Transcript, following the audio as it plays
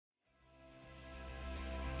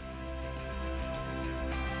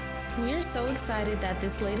We are so excited that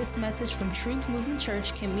this latest message from Truth Movement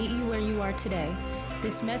Church can meet you where you are today.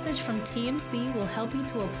 This message from TMC will help you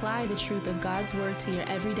to apply the truth of God's Word to your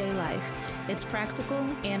everyday life. It's practical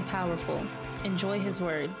and powerful. Enjoy His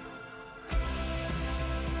Word.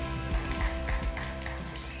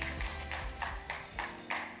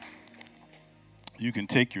 You can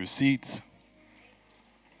take your seats.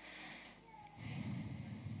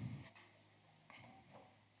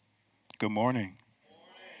 Good morning.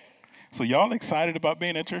 So y'all excited about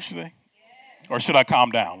being at church today? Or should I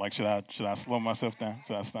calm down? Like should I slow myself down?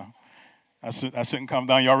 Should I stop? I shouldn't calm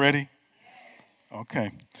down. Y'all ready?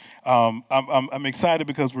 Okay. I'm excited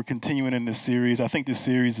because we're continuing in this series. I think this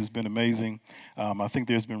series has been amazing. I think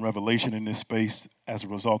there's been revelation in this space as a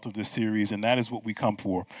result of this series, and that is what we come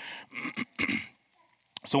for.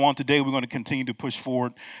 So on today, we're going to continue to push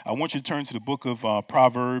forward. I want you to turn to the book of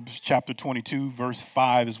Proverbs, chapter 22, verse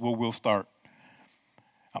 5 is where we'll start.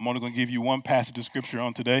 I'm only going to give you one passage of scripture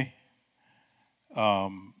on today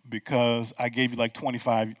because I gave you like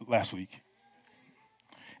 25 last week,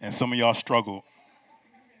 and some of y'all struggled.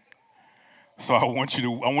 So I want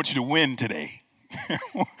you to win today.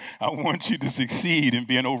 I want you to succeed and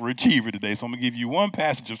be an overachiever today. So I'm going to give you one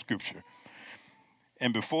passage of scripture.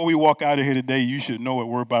 And before we walk out of here today, you should know it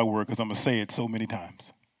word by word because I'm going to say it so many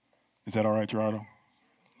times. Is that all right, Gerardo?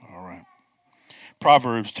 All right.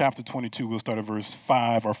 Proverbs chapter 22, we'll start at verse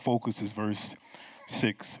 5. Our focus is verse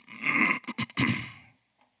 6.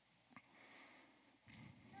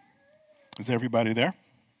 Is everybody there?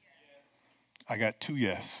 I got 2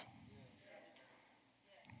 yes.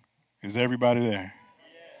 Is everybody there?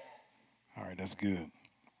 All right, that's good.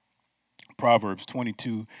 Proverbs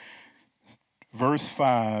 22, verse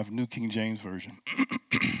 5, New King James Version.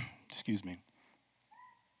 Excuse me.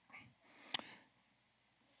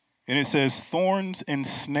 And it says, thorns and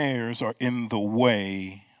snares are in the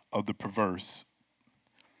way of the perverse.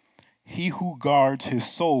 He who guards his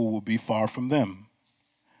soul will be far from them.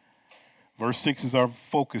 Verse 6 is our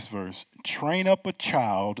focus verse. Train up a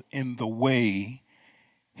child in the way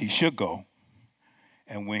he should go,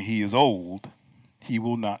 and when he is old, he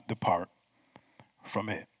will not depart from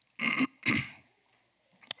it.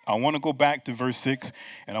 I want to go back to verse 6,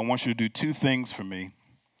 and I want you to do 2 things for me.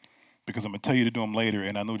 Because I'm going to tell you to do them later,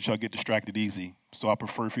 and I know that y'all get distracted easy. So I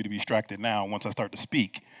prefer for you to be distracted now. Once I start to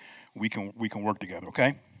speak, we can work together,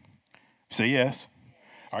 okay? Say yes.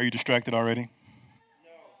 Are you distracted already?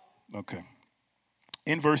 No. Okay.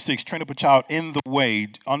 In verse 6, train up a child in the way,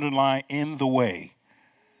 underline in the way.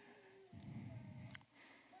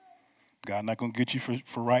 God not going to get you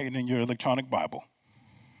for writing in your electronic Bible.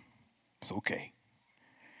 It's okay.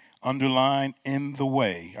 Underline in the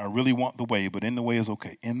way. I really want the way, but in the way is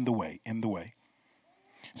okay. In the way, in the way.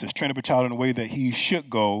 It says, train up a child in the way that he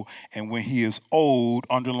should go, and when he is old,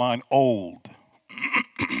 underline old.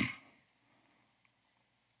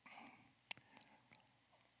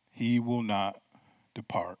 He will not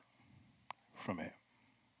depart from it.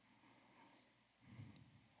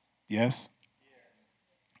 Yes?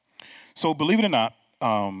 So believe it or not,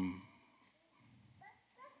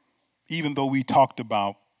 even though we talked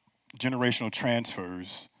about generational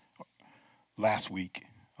transfers last week,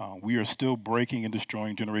 we are still breaking and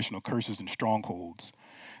destroying generational curses and strongholds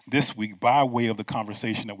this week by way of the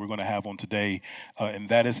conversation that we're going to have on today, and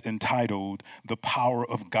that is entitled The Power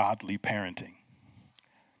of Godly Parenting.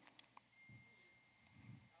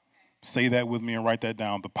 Say that with me and write that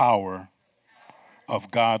down. The power of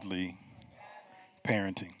godly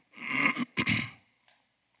parenting.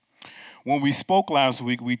 When we spoke last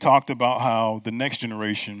week, we talked about how the next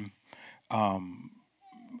generation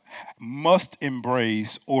must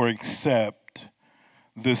embrace or accept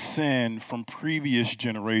the sin from previous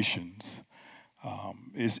generations.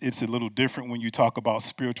 It's a little different when you talk about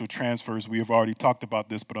spiritual transfers. We have already talked about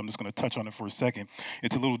this, but I'm just going to touch on it for a second.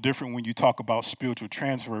 It's a little different when you talk about spiritual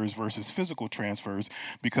transfers versus physical transfers,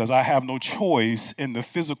 because I have no choice in the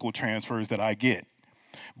physical transfers that I get.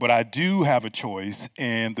 But I do have a choice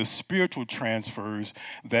in the spiritual transfers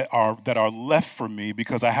that are left for me,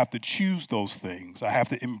 because I have to choose those things. I have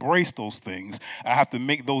to embrace those things. I have to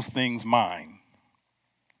make those things mine.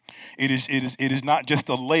 It is not just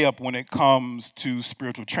a layup when it comes to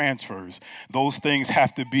spiritual transfers. Those things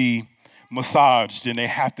have to be massaged, and they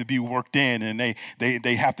have to be worked in, and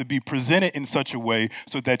they have to be presented in such a way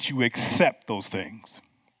so that you accept those things.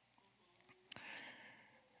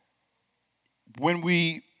 When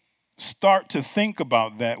we start to think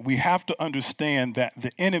about that, we have to understand that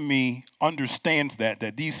the enemy understands that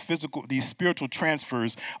these spiritual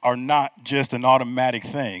transfers are not just an automatic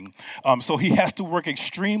thing. So he has to work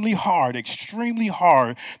extremely hard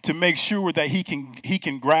to make sure that he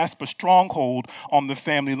can grasp a stronghold on the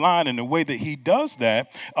family line. And the way that he does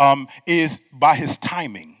that is by his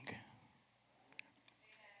timing.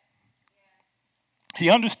 He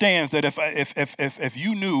understands that if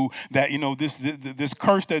you knew that this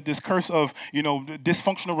curse of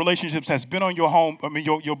dysfunctional relationships has been on your home,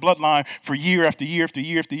 your bloodline for year after year after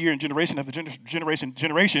year after year and generation after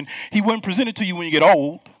generation, he wouldn't present it to you when you get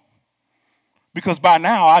old. Because by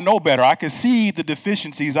now I know better. I can see the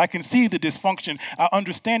deficiencies. I can see the dysfunction. I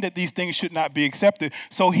understand that these things should not be accepted.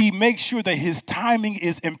 So he makes sure that his timing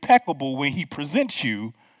is impeccable when he presents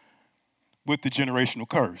you with the generational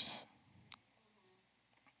curse.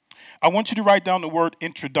 I want you to write down the word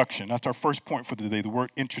introduction. That's our first point for today, the word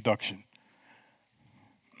introduction.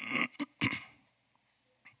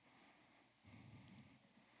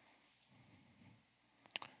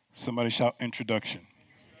 Somebody shout introduction.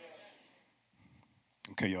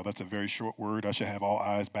 Okay, y'all, that's a very short word. I should have all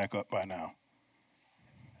eyes back up by now.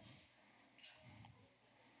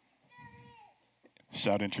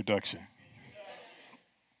 Shout introduction.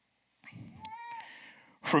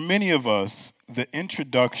 For many of us, the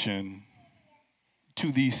introduction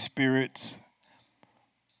to these spirits,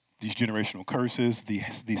 these generational curses,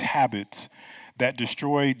 these habits that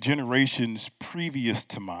destroyed generations previous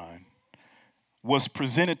to mine was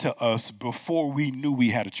presented to us before we knew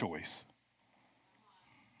we had a choice.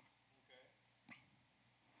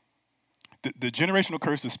 The generational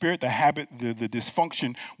curse, the spirit, the habit, the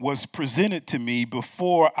dysfunction was presented to me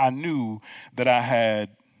before I knew that I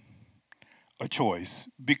had a choice,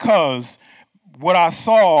 because what I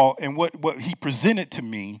saw and what he presented to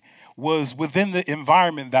me was within the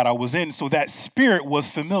environment that I was in. So that spirit was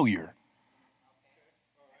familiar.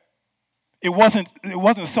 It wasn't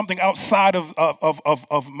something outside of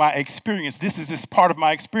my experience. This is part of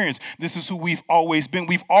my experience. This is who we've always been.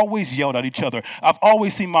 We've always yelled at each other. I've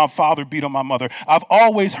always seen my father beat on my mother. I've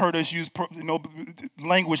always heard us use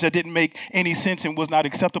language that didn't make any sense and was not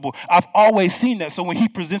acceptable. I've always seen that. So when he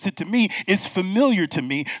presents it to me, it's familiar to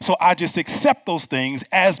me. So I just accept those things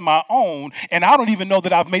as my own. And I don't even know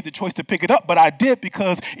that I've made the choice to pick it up, but I did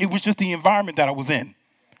because it was just the environment that I was in.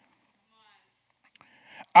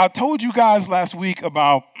 I told you guys last week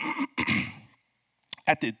about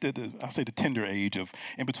at the tender age of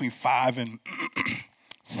in between 5 and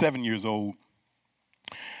 7 years old,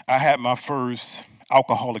 I had my first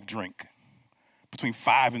alcoholic drink between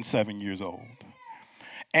 5 and 7 years old.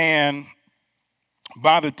 And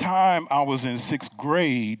by the time I was in 6th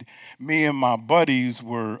grade, me and my buddies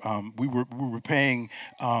were paying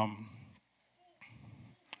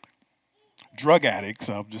drug addicts.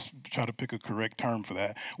 I'll just try to pick a correct term for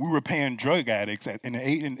that. We were paying drug addicts in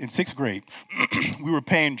 6th grade. We were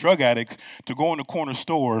paying drug addicts to go in the corner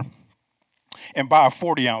store and buy a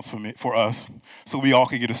 40 ounce for us, so we all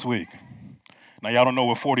could get a swig. Now y'all don't know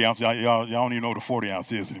what 40 ounce. Y'all don't even know what a 40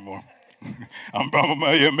 ounce is anymore. I'm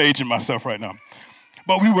amazing myself right now.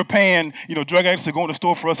 But we were paying, drug addicts to go in the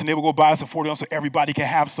store for us, and they would go buy us a 40 ounce so everybody could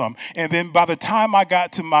have some. And then by the time I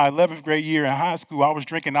got to my 11th grade year in high school, I was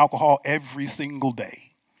drinking alcohol every single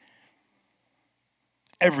day.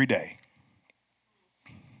 Every day.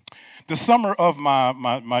 The summer of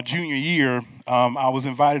my junior year, I was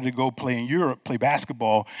invited to go play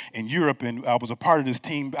basketball in Europe, and I was a part of this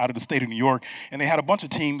team out of the state of New York, and they had a bunch of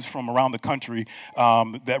teams from around the country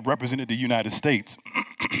that represented the United States.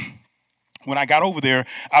 When I got over there,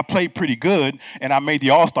 I played pretty good, and I made the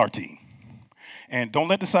all-star team. And don't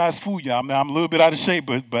let the size fool you. I'm a little bit out of shape,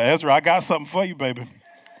 but Ezra, I got something for you, baby.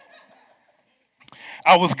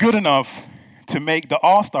 I was good enough to make the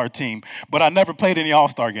all-star team, but I never played in the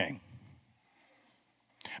all-star game.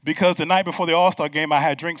 Because the night before the all-star game, I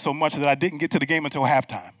had drank so much that I didn't get to the game until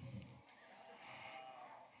halftime.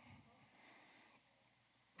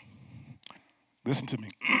 Listen to me.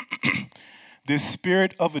 This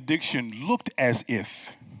spirit of addiction looked as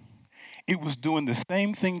if it was doing the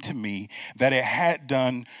same thing to me that it had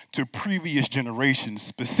done to previous generations,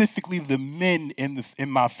 specifically the men in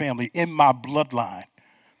my family, in my bloodline.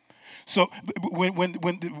 So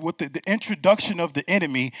with the introduction of the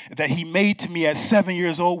enemy that he made to me at 7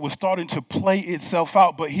 years old was starting to play itself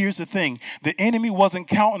out. But here's the thing. The enemy wasn't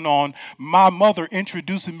counting on my mother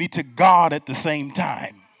introducing me to God at the same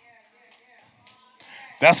time.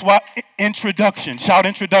 That's why introduction, shout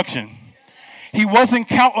introduction. He wasn't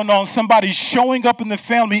counting on somebody showing up in the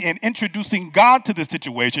family and introducing God to the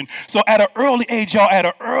situation. So at an early age, y'all, at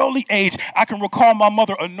an early age, I can recall my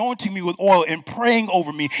mother anointing me with oil and praying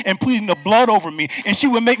over me and pleading the blood over me. And she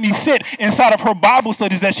would make me sit inside of her Bible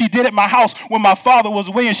studies that she did at my house when my father was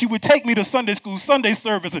away. And she would take me to Sunday school, Sunday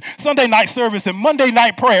service, and Sunday night service, and Monday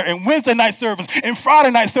night prayer, and Wednesday night service, and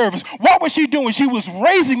Friday night service. What was she doing? She was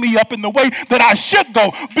raising me up in the way that I should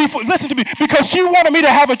go. Listen to me, because she wanted me to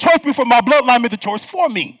have a choice before my bloodline made the choice for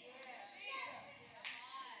me.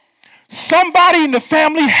 Somebody in the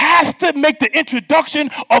family has to make the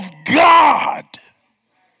introduction of God.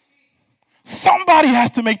 Somebody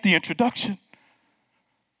has to make the introduction.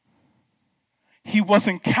 He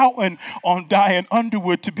wasn't counting on Diane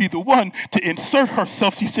Underwood to be the one to insert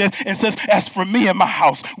herself, she says, and says, as for me and my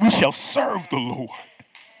house, we shall serve the Lord.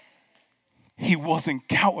 He wasn't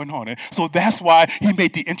counting on it. So that's why he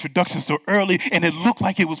made the introduction so early, and it looked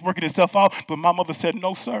like it was working itself out. But my mother said,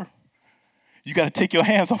 no, sir. You got to take your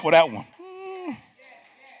hands off of that one.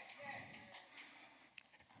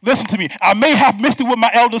 Listen to me. I may have missed it with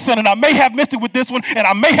my eldest son, and I may have missed it with this one, and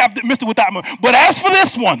I may have missed it with that one. But as for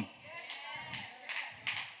this one,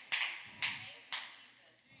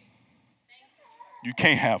 you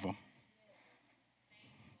can't have them.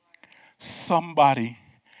 Somebody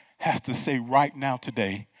has to say right now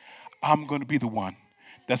today, I'm going to be the one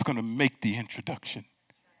that's going to make the introduction.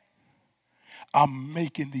 I'm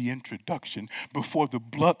making the introduction before the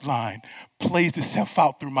bloodline plays itself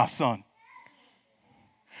out through my son.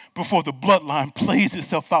 Before the bloodline plays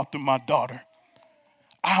itself out through my daughter.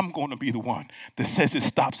 I'm going to be the one that says it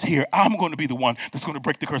stops here. I'm going to be the one that's going to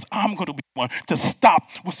break the curse. I'm going to be the one to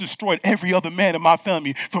stop what's destroyed every other man in my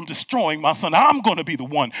family from destroying my son. I'm going to be the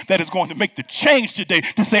one that is going to make the change today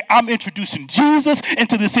to say I'm introducing Jesus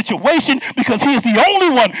into this situation because he is the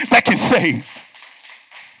only one that can save.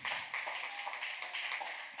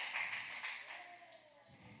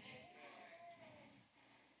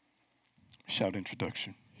 Shout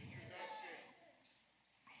introduction.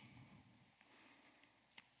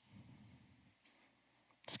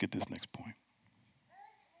 Let's get this next point.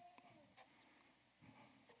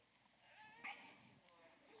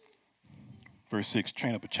 Verse 6,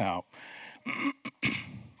 train up a child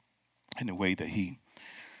in the way that he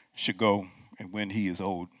should go, and when he is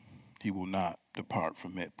old, he will not depart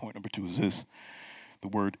from it. Point number 2 is this, the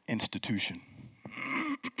word institution.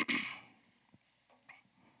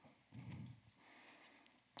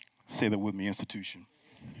 Say that with me, institution.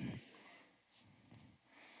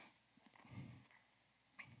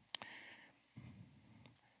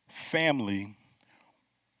 Family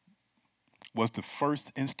was the first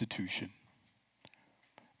institution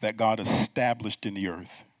that God established in the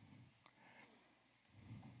earth.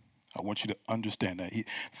 I want you to understand that.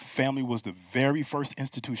 Family was the very first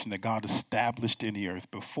institution that God established in the earth.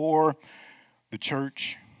 Before the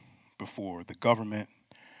church, before the government,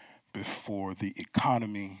 before the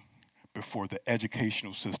economy, before the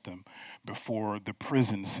educational system, before the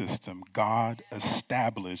prison system, God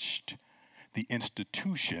established the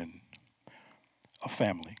institution of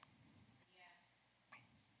family.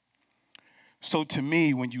 So to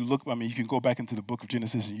me, when you look, you can go back into the book of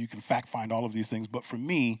Genesis and you can fact find all of these things. But for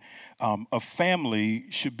me, a family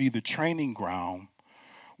should be the training ground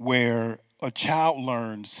where a child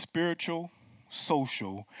learns spiritual,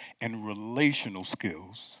 social, and relational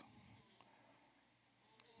skills.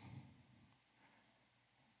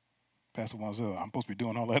 Pastor Wanzel, I'm supposed to be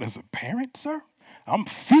doing all that as a parent, sir? I'm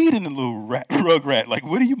feeding a little rug rat. Like,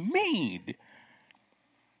 what do you mean?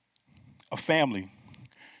 A family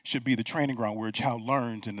should be the training ground where a child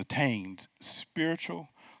learns and attains spiritual,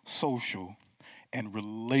 social, and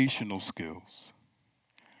relational skills.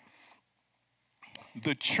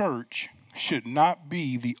 The church should not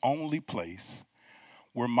be the only place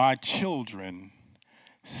where my children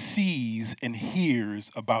sees and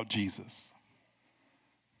hears about Jesus.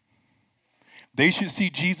 They should see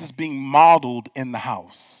Jesus being modeled in the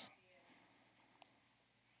house.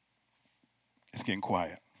 It's getting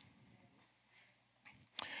quiet.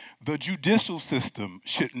 The judicial system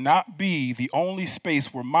should not be the only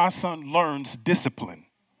space where my son learns discipline.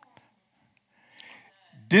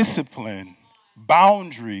 Discipline,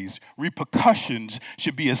 boundaries, repercussions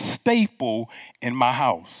should be a staple in my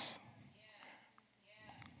house.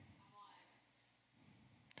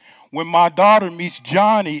 When my daughter meets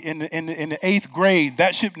Johnny in the 8th grade,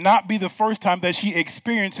 that should not be the first time that she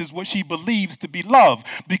experiences what she believes to be love,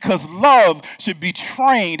 because love should be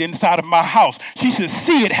trained inside of my house. She should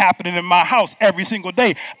see it happening in my house every single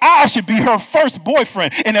day. I should be her first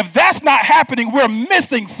boyfriend. And if that's not happening, we're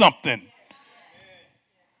missing something.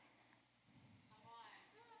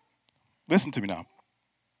 Listen to me now.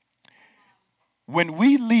 When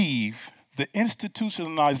we leave the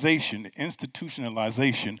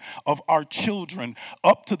institutionalization of our children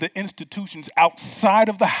up to the institutions outside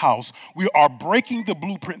of the house, we are breaking the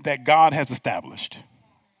blueprint that God has established.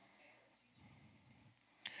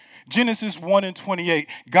 Genesis 1:28,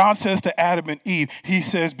 God says to Adam and Eve, he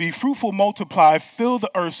says, be fruitful, multiply, fill the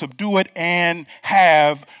earth, subdue it, and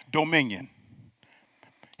have dominion.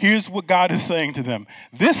 Here's what God is saying to them.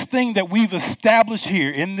 This thing that we've established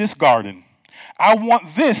here in this garden, I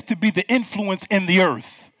want this to be the influence in the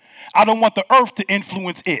earth. I don't want the earth to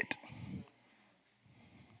influence it.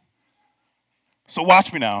 So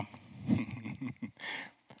watch me now.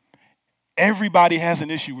 Everybody has an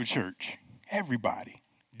issue with church. Everybody.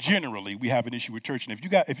 Generally, we have an issue with church. And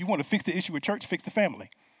if you want to fix the issue with church, fix the family.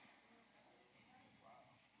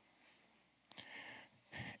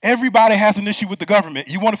 Everybody has an issue with the government.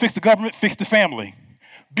 You want to fix the government, fix the family.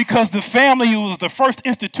 Because the family was the first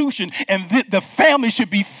institution, and the family should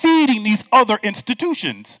be feeding these other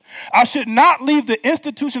institutions. I should not leave the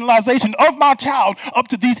institutionalization of my child up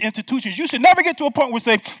to these institutions. You should never get to a point where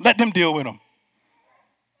say, let them deal with them.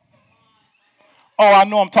 Oh, I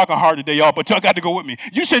know I'm talking hard today, y'all, but y'all got to go with me.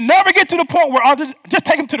 You should never get to the point where I'll just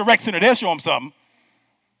take them to the rec center. They'll show them something.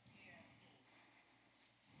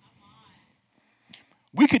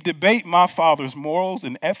 We could debate my father's morals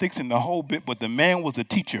and ethics and the whole bit, but the man was a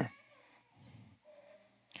teacher.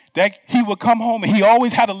 That he would come home and he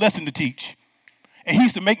always had a lesson to teach. And he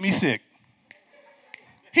used to make me sick.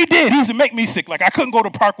 He did. He used to make me sick. Like I couldn't go to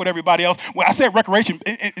the park with everybody else. Well, I said recreation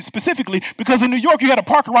specifically because in New York you got a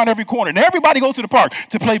park around every corner. And everybody goes to the park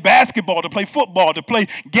to play basketball, to play football, to play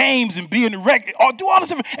games and be in the rec, or do all this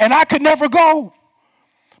stuff. And I could never go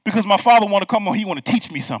because my father wanted to come home. He wanted to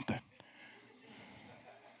teach me something.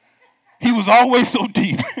 He was always so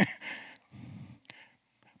deep.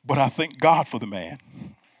 But I thank God for the man.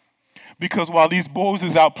 Because while these boys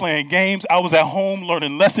is out playing games, I was at home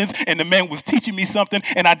learning lessons, and the man was teaching me something,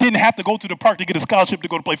 and I didn't have to go to the park to get a scholarship to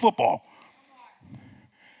go to play football.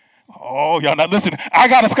 Oh, y'all not listening. I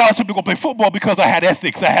got a scholarship to go play football because I had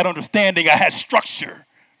ethics, I had understanding, I had structure.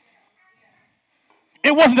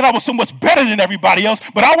 It wasn't that I was so much better than everybody else,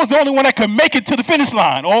 but I was the only one that could make it to the finish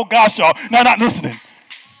line. Oh, gosh, y'all, not listening.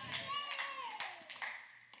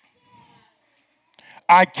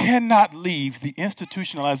 I cannot leave the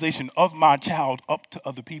institutionalization of my child up to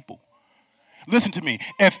other people. Listen to me.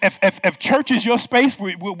 If church is your space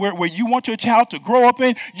where you want your child to grow up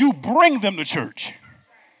in, you bring them to church.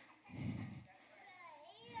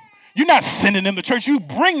 You're not sending them to church. You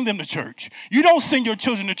bring them to church. You don't send your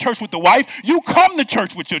children to church with the wife. You come to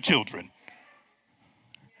church with your children.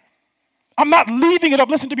 I'm not leaving it up.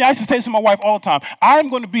 Listen to me. I used to say this to my wife all the time. I'm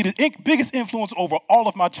going to be the biggest influence over all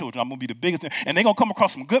of my children. I'm going to be the biggest. And they're going to come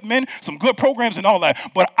across some good men, some good programs and all that.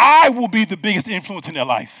 But I will be the biggest influence in their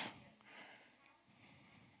life.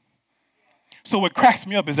 So what cracks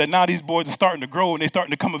me up is that now these boys are starting to grow and they're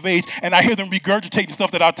starting to come of age. And I hear them regurgitating stuff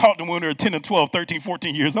that I taught them when they were 10 and 12, 13,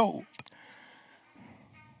 14 years old.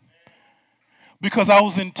 Because I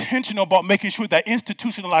was intentional about making sure that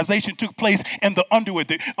institutionalization took place in the Underwood.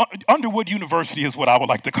 The Underwood University is what I would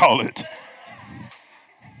like to call it.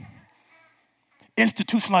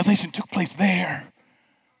 Institutionalization took place there.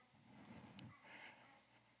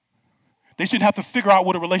 They shouldn't have to figure out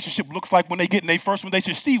what a relationship looks like when they get in their first one. They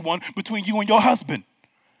should see one between you and your husband.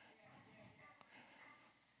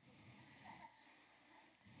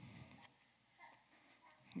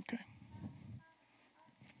 Okay.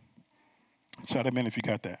 Shout amen if you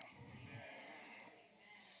got that.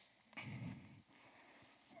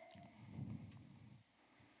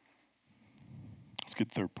 Let's get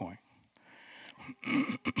the third point.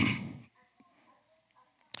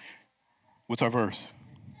 What's our verse?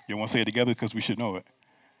 You want to say it together because we should know it.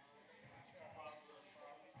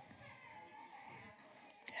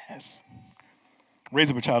 Yes.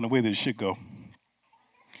 Raise up a child in the way that it should go.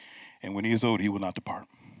 And when he is old, he will not depart.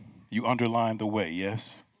 You underline the way,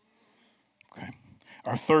 yes? Okay.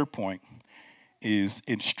 Our third point is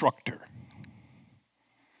instructor.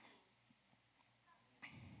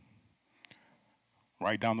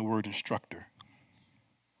 Write down the word instructor.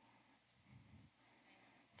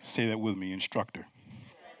 Say that with me, instructor.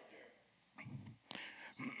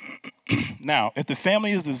 Now, if the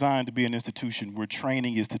family is designed to be an institution where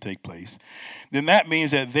training is to take place, then that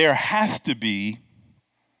means that there has to be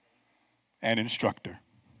an instructor.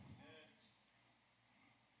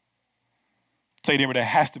 Say to him, there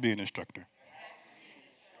has to be an instructor.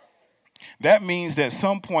 That means that at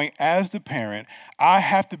some point as the parent, I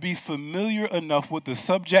have to be familiar enough with the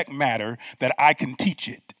subject matter that I can teach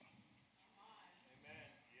it.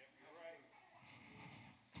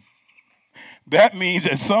 That means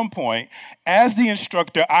at some point, as the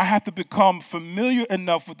instructor, I have to become familiar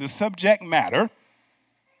enough with the subject matter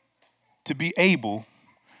to be able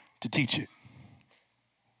to teach it.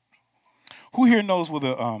 Who here knows what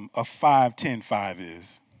a 5-10-5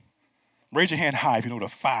 is? Raise your hand high if you know what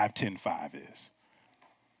a 5-10-5 is.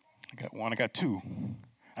 I got one, I got two,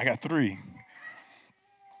 I got three.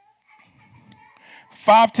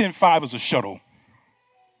 5-10-5 is a shuttle.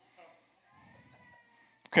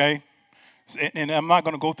 Okay? And I'm not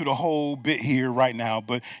going to go through the whole bit here right now,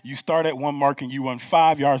 but you start at one mark and you run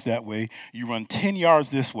 5 yards that way, you run 10 yards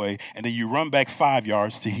this way, and then you run back 5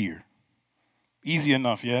 yards to here. Easy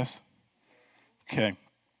enough, yes? Okay.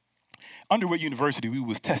 Underwood University, we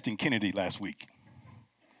was testing Kennedy last week.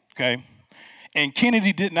 Okay? And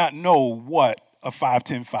Kennedy did not know what a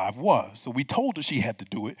 5-10-5 was. So we told her she had to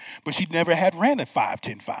do it, but she never had ran a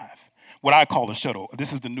 5-10-5. What I call a shuttle.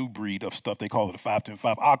 This is the new breed of stuff. They call it a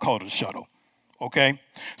 5-10-5. I call it a shuttle. Okay?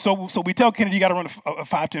 So we tell Kennedy you got to run a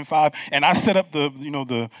 5-10-5, and I set up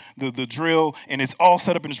the drill, and it's all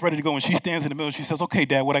set up and it's ready to go, and she stands in the middle and she says, "Okay,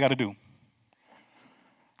 Dad, what I got to do?"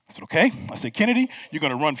 I said, "Okay." I said, "Kennedy, you're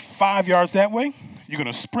going to run 5 yards that way. You're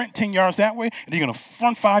going to sprint 10 yards that way. And you're going to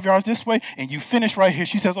run 5 yards this way. And you finish right here."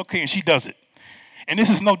 She says, "Okay." And she does it. And this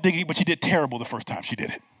is no digging, but she did terrible the first time she did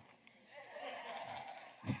it.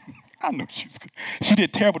 I knew she was good. She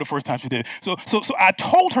did terrible the first time she did it. So I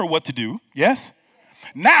told her what to do, yes?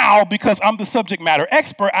 Now, because I'm the subject matter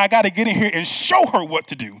expert, I got to get in here and show her what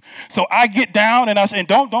to do. So I get down and I say, and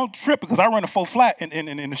don't trip because I run a full flat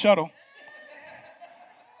in the shuttle.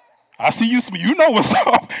 I see you know what's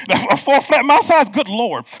up. A 4 flat my size, good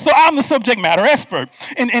Lord. So I'm the subject matter expert.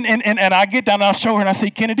 And I get down and I show her and I say,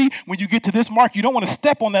 "Kennedy, when you get to this mark, you don't want to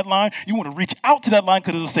step on that line. You want to reach out to that line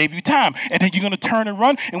because it'll save you time. And then you're going to turn and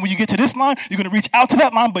run. And when you get to this line, you're going to reach out to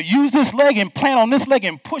that line, but use this leg and plant on this leg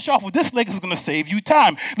and push off with this leg is going to save you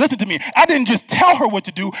time." Listen to me. I didn't just tell her what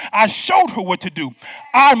to do. I showed her what to do.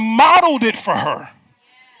 I modeled it for her.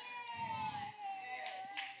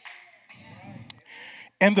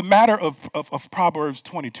 In the matter of Proverbs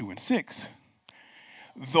 22:6,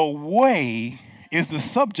 the way is the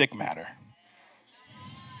subject matter.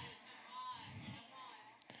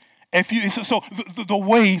 The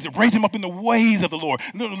ways, raise them up in the ways of the Lord.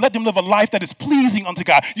 Let them live a life that is pleasing unto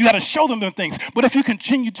God. You got to show them the things. But if you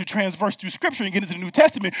continue to transverse through Scripture and get into the New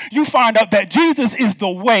Testament, you find out that Jesus is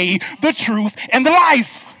the way, the truth, and the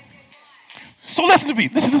life. So listen to me.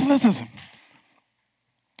 Listen.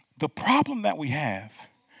 The problem that we have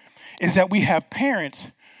is that we have parents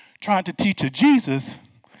trying to teach a Jesus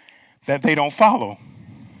that they don't follow.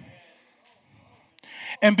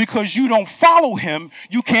 And because you don't follow him,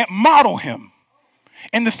 you can't model him.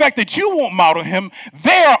 And the fact that you won't model him,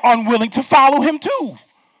 they're unwilling to follow him too.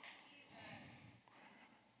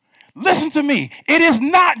 Listen to me. It is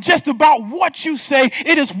not just about what you say.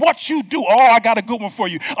 It is what you do. Oh, I got a good one for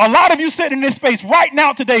you. A lot of you sitting in this space right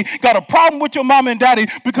now today got a problem with your mom and daddy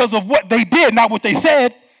because of what they did, not what they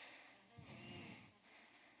said.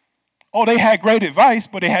 Oh, they had great advice,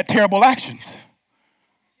 but they had terrible actions.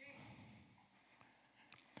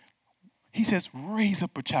 He says, raise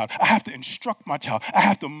up a child. I have to instruct my child. I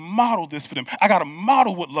have to model this for them. I got to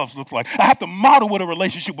model what love looks like. I have to model what a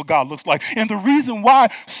relationship with God looks like. And the reason why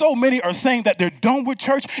so many are saying that they're done with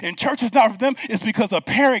church and church is not for them is because a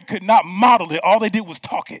parent could not model it. All they did was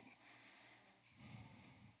talk it.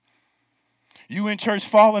 You in church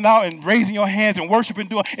falling out and raising your hands and worshiping,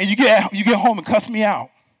 and you get home and cuss me out.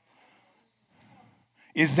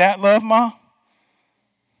 Is that love, Ma?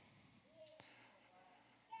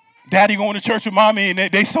 Daddy going to church with mommy and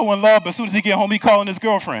they so in love, but as soon as he get home, he calling his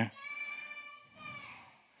girlfriend.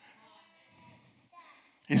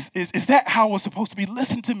 Is that how it's supposed to be?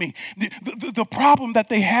 Listen to me. The problem that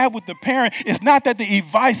they have with the parent is not that the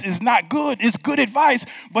advice is not good. It's good advice,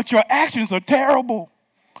 but your actions are terrible.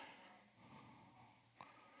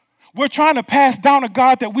 We're trying to pass down a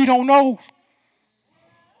God that we don't know.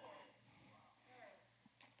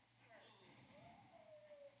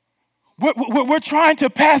 We're trying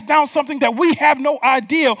to pass down something that we have no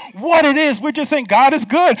idea what it is. We're just saying God is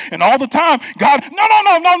good. And all the time, God, no.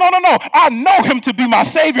 I know him to be my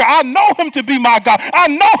Savior. I know him to be my God. I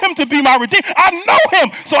know him to be my Redeemer. I know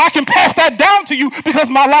him. So I can pass that down to you because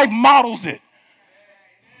my life models it.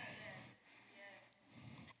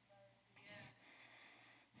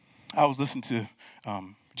 I was listening to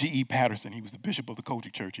G.E. Patterson. He was the bishop of the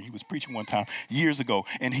Kojic Church, and he was preaching one time years ago,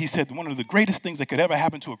 and he said one of the greatest things that could ever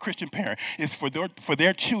happen to a Christian parent is for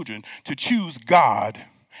their children to choose God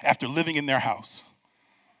after living in their house.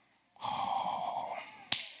 Oh.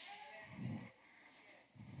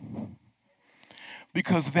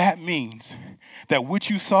 Because that means that what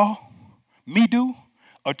you saw me do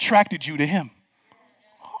attracted you to him.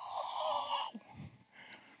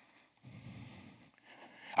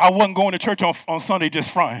 I wasn't going to church on Sunday just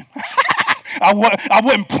fronting. I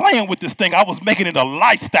wasn't playing with this thing. I was making it a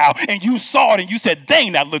lifestyle. And you saw it and you said,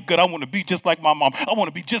 dang, that looked good. I want to be just like my mom. I want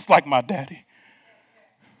to be just like my daddy.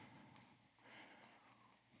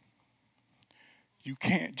 You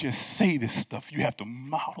can't just say this stuff. You have to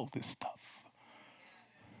model this stuff.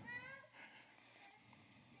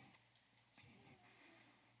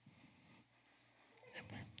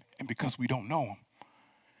 And because we don't know them,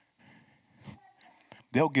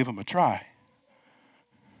 they'll give them a try.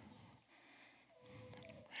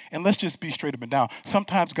 And let's just be straight up and down.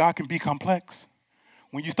 Sometimes God can be complex.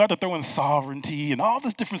 When you start to throw in sovereignty and all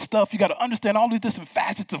this different stuff, you got to understand all these different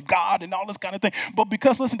facets of God and all this kind of thing. But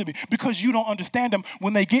listen to me, because you don't understand them,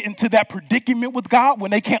 when they get into that predicament with God,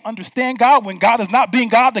 when they can't understand God, when God is not being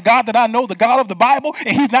God, the God that I know, the God of the Bible,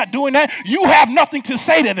 and he's not doing that, you have nothing to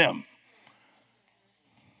say to them.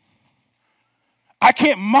 I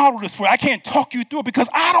can't model this for you. I can't talk you through it because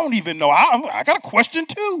I don't even know. I got a question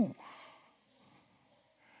too.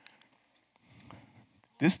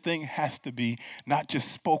 This thing has to be not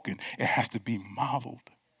just spoken, it has to be modeled.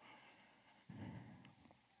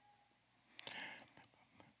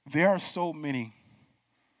 There are so many,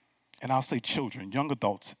 and I'll say children, young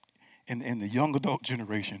adults in the young adult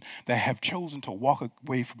generation that have chosen to walk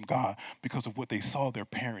away from God because of what they saw their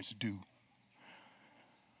parents do.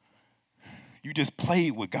 You just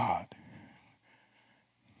played with God.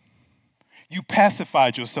 You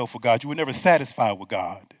pacified yourself with God. You were never satisfied with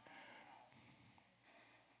God.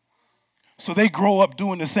 So they grow up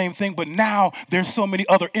doing the same thing, but now there's so many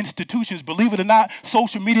other institutions. Believe it or not,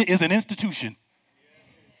 social media is an institution.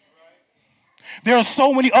 There are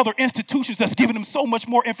so many other institutions that's giving them so much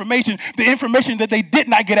more information, the information that they did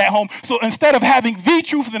not get at home. So instead of having the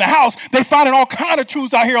truth in the house, they're finding all kind of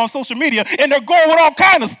truths out here on social media, and they're going with all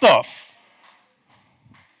kind of stuff.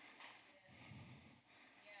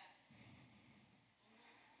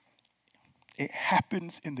 It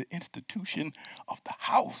happens in the institution of the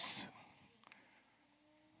house.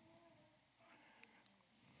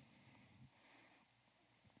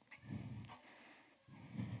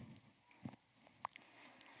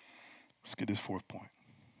 Let's get this fourth point.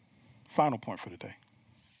 Final point for today.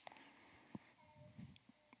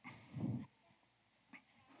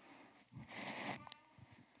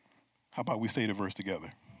 How about we say the verse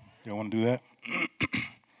together? Y'all want to do that?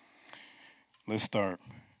 Let's start.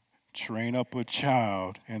 Train up a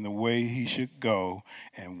child in the way he should go,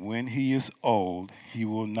 and when he is old, he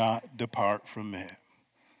will not depart from it.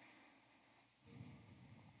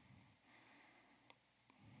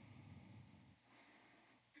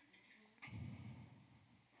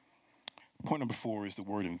 Point number 4 is the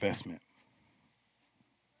word investment.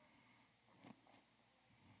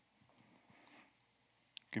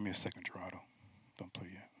 Give me a second, Gerardo. Don't play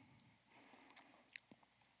yet.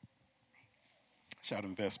 Shout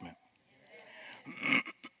investment.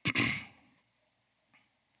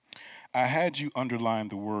 I had you underline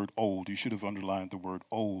the word old. You should have underlined the word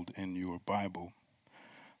old in your Bible.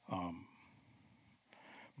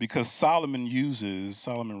 Because Solomon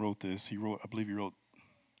wrote this. I believe he wrote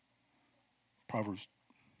Proverbs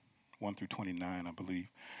 1 through 29, I believe.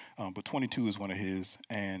 But 22 is one of his.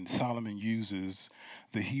 And Solomon uses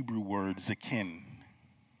the Hebrew word zakin.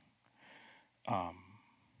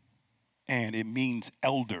 And it means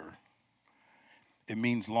elder. It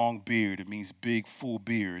means long beard. It means big, full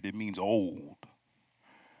beard. It means old.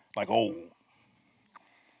 Like old.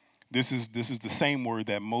 This is the same word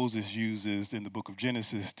that Moses uses in the book of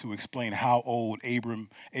Genesis to explain how old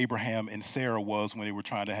Abraham and Sarah was when they were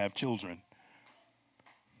trying to have children.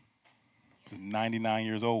 99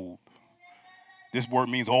 years old. This word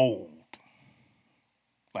means old.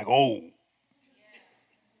 Like old.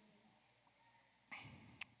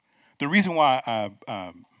 The reason why I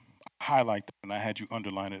highlight that and I had you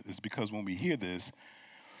underline it is because when we hear this,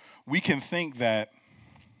 we can think that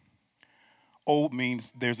old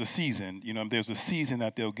means there's a season. You know, there's a season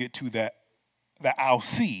that they'll get to that I'll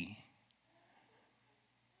see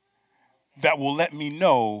that will let me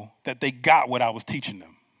know that they got what I was teaching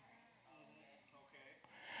them.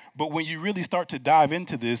 But when you really start to dive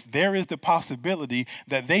into this, there is the possibility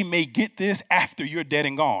that they may get this after you're dead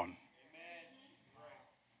and gone.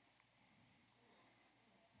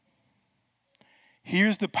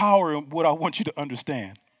 Here's the power of what I want you to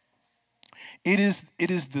understand. It is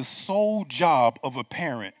the sole job of a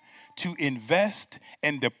parent to invest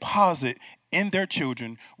and deposit in their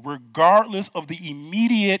children regardless of the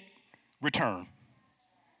immediate return.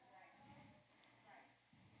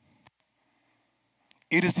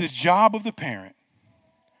 It is the job of the parent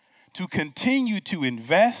to continue to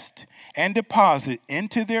invest and deposit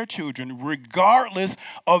into their children regardless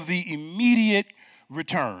of the immediate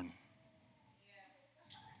return.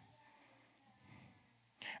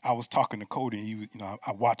 I was talking to Cody, and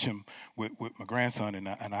I watch him with my grandson, and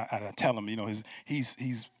I tell him,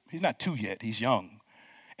 he's not 2 yet, he's young,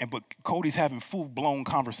 but Cody's having full-blown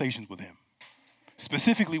conversations with him,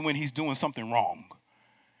 specifically when he's doing something wrong.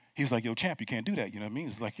 He's like, yo, champ, you can't do that. You know what I mean?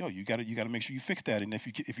 It's like, yo, you got to make sure you fix that. And if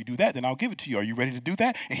you do that, then I'll give it to you. Are you ready to do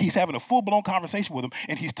that? And he's having a full-blown conversation with him,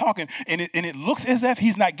 and he's talking, and it looks as if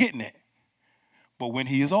he's not getting it. But when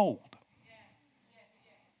he is old.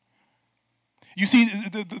 You see,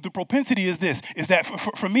 the propensity is this, is that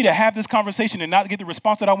for me to have this conversation and not get the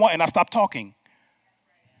response that I want, and I stop talking.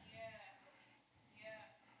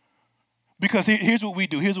 Because here's what we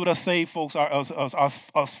do. Here's what us saved folks,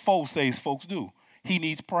 us full saved folks do. He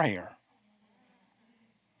needs prayer.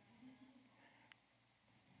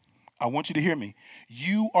 I want you to hear me.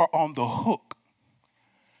 You are on the hook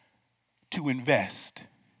to invest.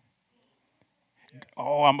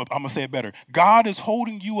 Oh, I'm going to say it better. God is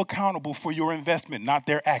holding you accountable for your investment, not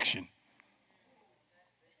their action.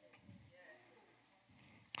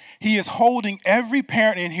 He is holding every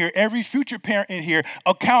parent in here, every future parent in here,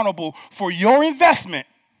 accountable for your investment,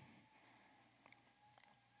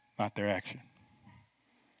 not their action.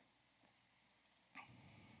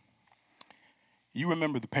 You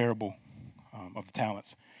remember the parable of the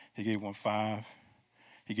talents. He gave one 5,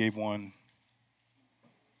 he gave one,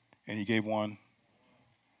 and he gave one.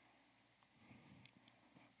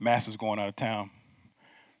 Master's going out of town,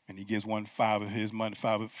 and he gives one 5 of his money,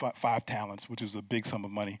 five talents, which is a big sum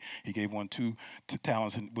of money. He gave one two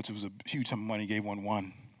talents, which was a huge sum of money. He gave one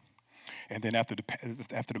 1. And then after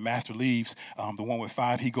the master leaves, the one with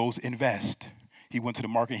 5, he goes invest. He went to the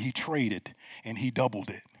market, he traded, and he doubled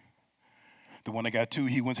it. The one that got 2,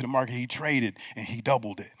 he went to the market, he traded, and he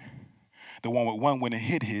doubled it. The one with 1 went and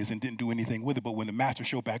hid his and didn't do anything with it. But when the master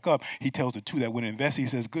showed back up, he tells the 2 that went and invest, he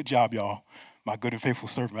says, good job, y'all. My good and faithful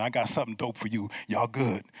servant. I got something dope for you. Y'all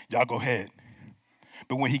good. Y'all go ahead.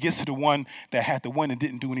 But when he gets to the one that had the 1 and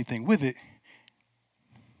didn't do anything with it,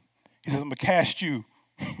 he says, I'm going to cast you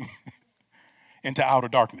into outer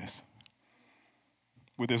darkness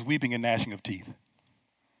where there's weeping and gnashing of teeth.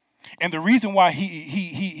 And the reason why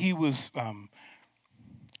he was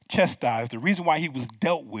chastised, the reason why he was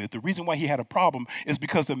dealt with, the reason why he had a problem is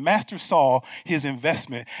because the master saw his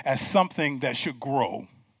investment as something that should grow.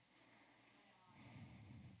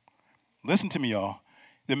 Listen to me, y'all.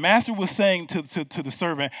 The master was saying to the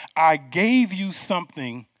servant, I gave you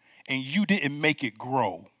something and you didn't make it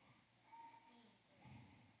grow.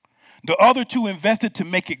 The other 2 invested to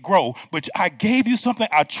make it grow, but I gave you something.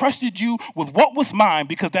 I trusted you with what was mine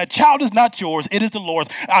because that child is not yours. It is the Lord's.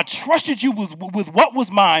 I trusted you with what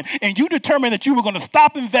was mine, and you determined that you were going to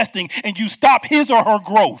stop investing, and you stopped his or her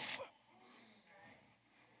growth.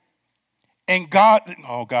 And God,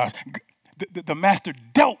 oh gosh, the master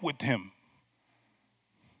dealt with him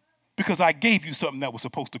because I gave you something that was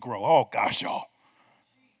supposed to grow. Oh gosh, y'all.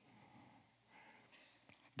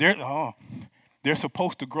 They're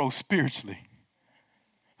supposed to grow spiritually,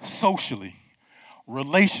 socially,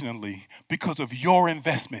 relationally because of your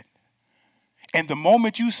investment. And the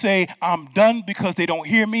moment you say, I'm done because they don't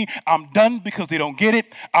hear me, I'm done because they don't get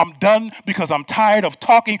it, I'm done because I'm tired of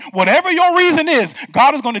talking, whatever your reason is,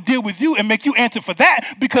 God is going to deal with you and make you answer for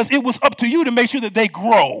that because it was up to you to make sure that they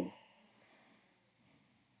grow.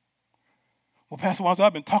 Well, Pastor Wanz,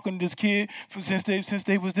 I've been talking to this kid since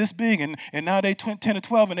they was this big, and now they 10 or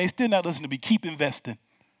 12, and they still not listening to me. Keep investing.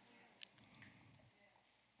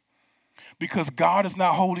 Because God is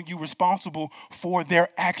not holding you responsible for their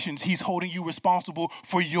actions. He's holding you responsible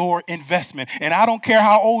for your investment. And I don't care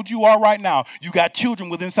how old you are right now. You got children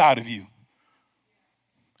within inside of you.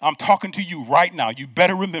 I'm talking to you right now. You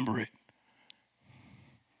better remember it.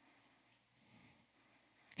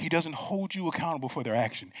 He doesn't hold you accountable for their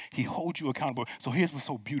action. He holds you accountable. So here's what's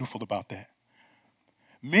so beautiful about that.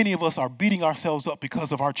 Many of us are beating ourselves up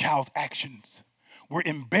because of our child's actions. We're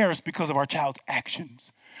embarrassed because of our child's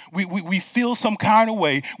actions. We feel some kind of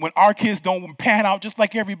way when our kids don't pan out just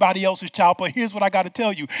like everybody else's child. But here's what I got to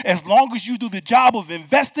tell you. As long as you do the job of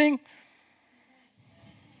investing,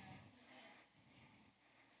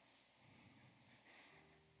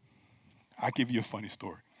 I'll give you a funny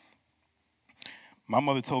story. My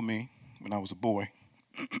mother told me when I was a boy,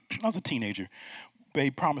 I was a teenager,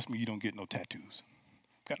 babe, promise me you don't get no tattoos.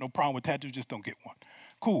 Got no problem with tattoos, just don't get one.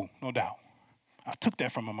 Cool, no doubt. I took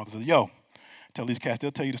that from my mother. Said, yo, tell these cats, they'll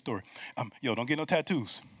tell you the story. Yo, don't get no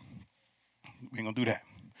tattoos. We ain't gonna do that.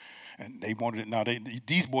 And they wanted it. Now,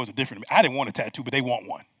 these boys are different. I didn't want a tattoo, but they want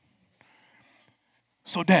one.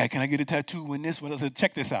 So, Dad, can I get a tattoo in this one? I said,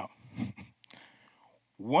 check this out.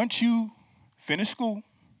 Once you finish school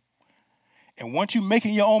and once you're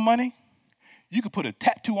making your own money, you can put a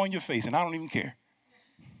tattoo on your face, and I don't even care.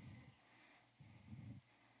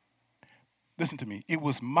 Listen to me. It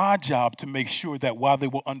was my job to make sure that while they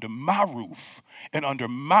were under my roof and under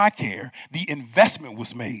my care, the investment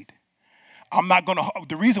was made. I'm not going to,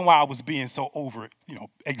 the reason why I was being so over it,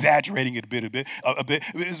 exaggerating it a bit,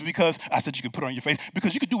 is because I said you could put it on your face,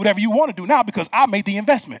 because you could do whatever you want to do now because I made the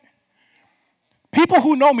investment. People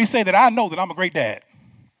who know me say that I know that I'm a great dad.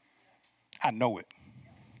 I know it.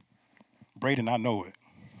 Braden, I know it.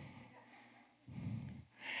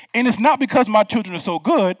 And it's not because my children are so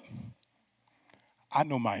good. I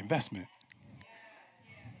know my investment.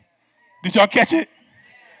 Did y'all catch it?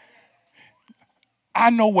 I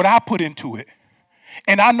know what I put into it.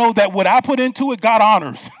 And I know that what I put into it, God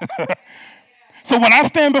honors. So when I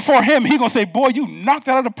stand before him, he's going to say, boy, you knocked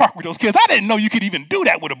it out of the park with those kids. I didn't know you could even do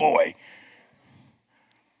that with a boy.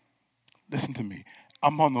 Listen to me.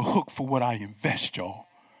 I'm on the hook for what I invest, y'all.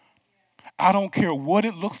 I don't care what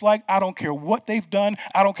it looks like. I don't care what they've done.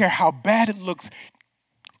 I don't care how bad it looks.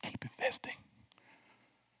 Keep investing.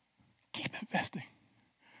 Keep investing.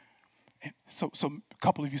 And so a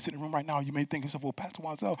couple of you sitting in the room right now, you may think to yourself, well, Pastor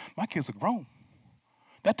Wanzel, my kids are grown.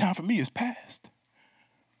 That time for me is past.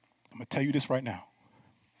 I'm going to tell you this right now.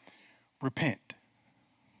 Repent.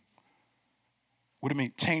 What do you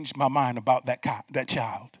mean? Change my mind about that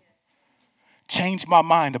child. Change my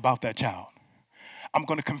mind about that child. I'm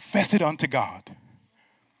going to confess it unto God.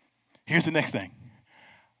 Here's the next thing.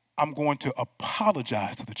 I'm going to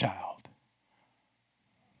apologize to the child.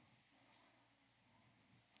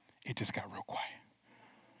 It just got real quiet.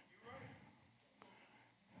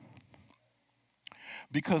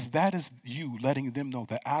 Because that is you letting them know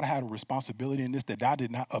that I had a responsibility in this that I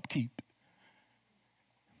did not upkeep.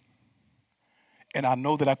 And I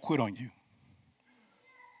know that I quit on you.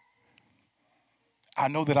 I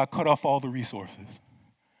know that I cut off all the resources.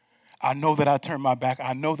 I know that I turned my back.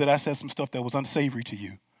 I know that I said some stuff that was unsavory to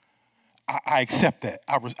you. I accept that.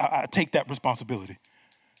 I take that responsibility.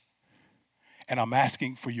 And I'm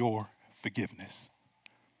asking for your forgiveness.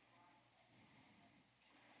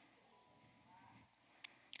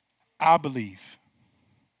 I believe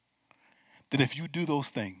that if you do those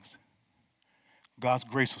things, God's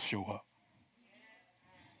grace will show up.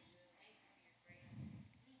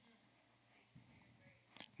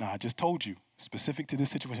 Now, I just told you, specific to this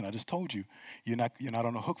situation, I just told you, you're not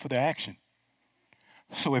on the hook for their action.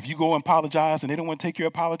 So if you go and apologize and they don't want to take your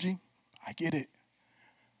apology, I get it.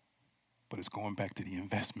 But it's going back to the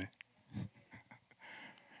investment.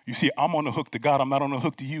 You see, I'm on the hook to God. I'm not on the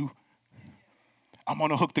hook to you. I'm on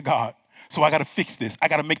the hook to God. So I got to fix this. I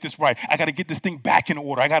got to make this right. I got to get this thing back in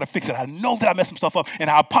order. I got to fix it. I know that I messed some stuff up, and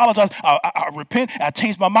I apologize. I repent. I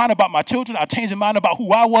changed my mind about my children. I changed my mind about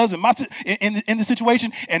who I was in the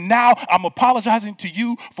situation, and now I'm apologizing to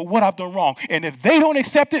you for what I've done wrong. And if they don't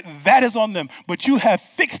accept it, that is on them. But you have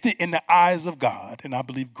fixed it in the eyes of God, and I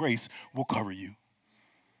believe grace will cover you.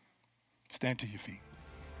 Stand to your feet.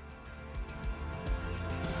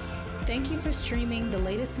 Thank you for streaming the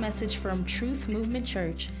latest message from Truth Movement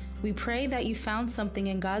Church. We pray that you found something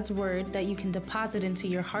in God's Word that you can deposit into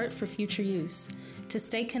your heart for future use. To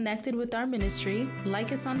stay connected with our ministry,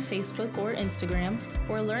 like us on Facebook or Instagram,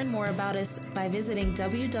 or learn more about us by visiting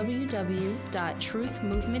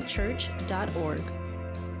www.truthmovementchurch.org.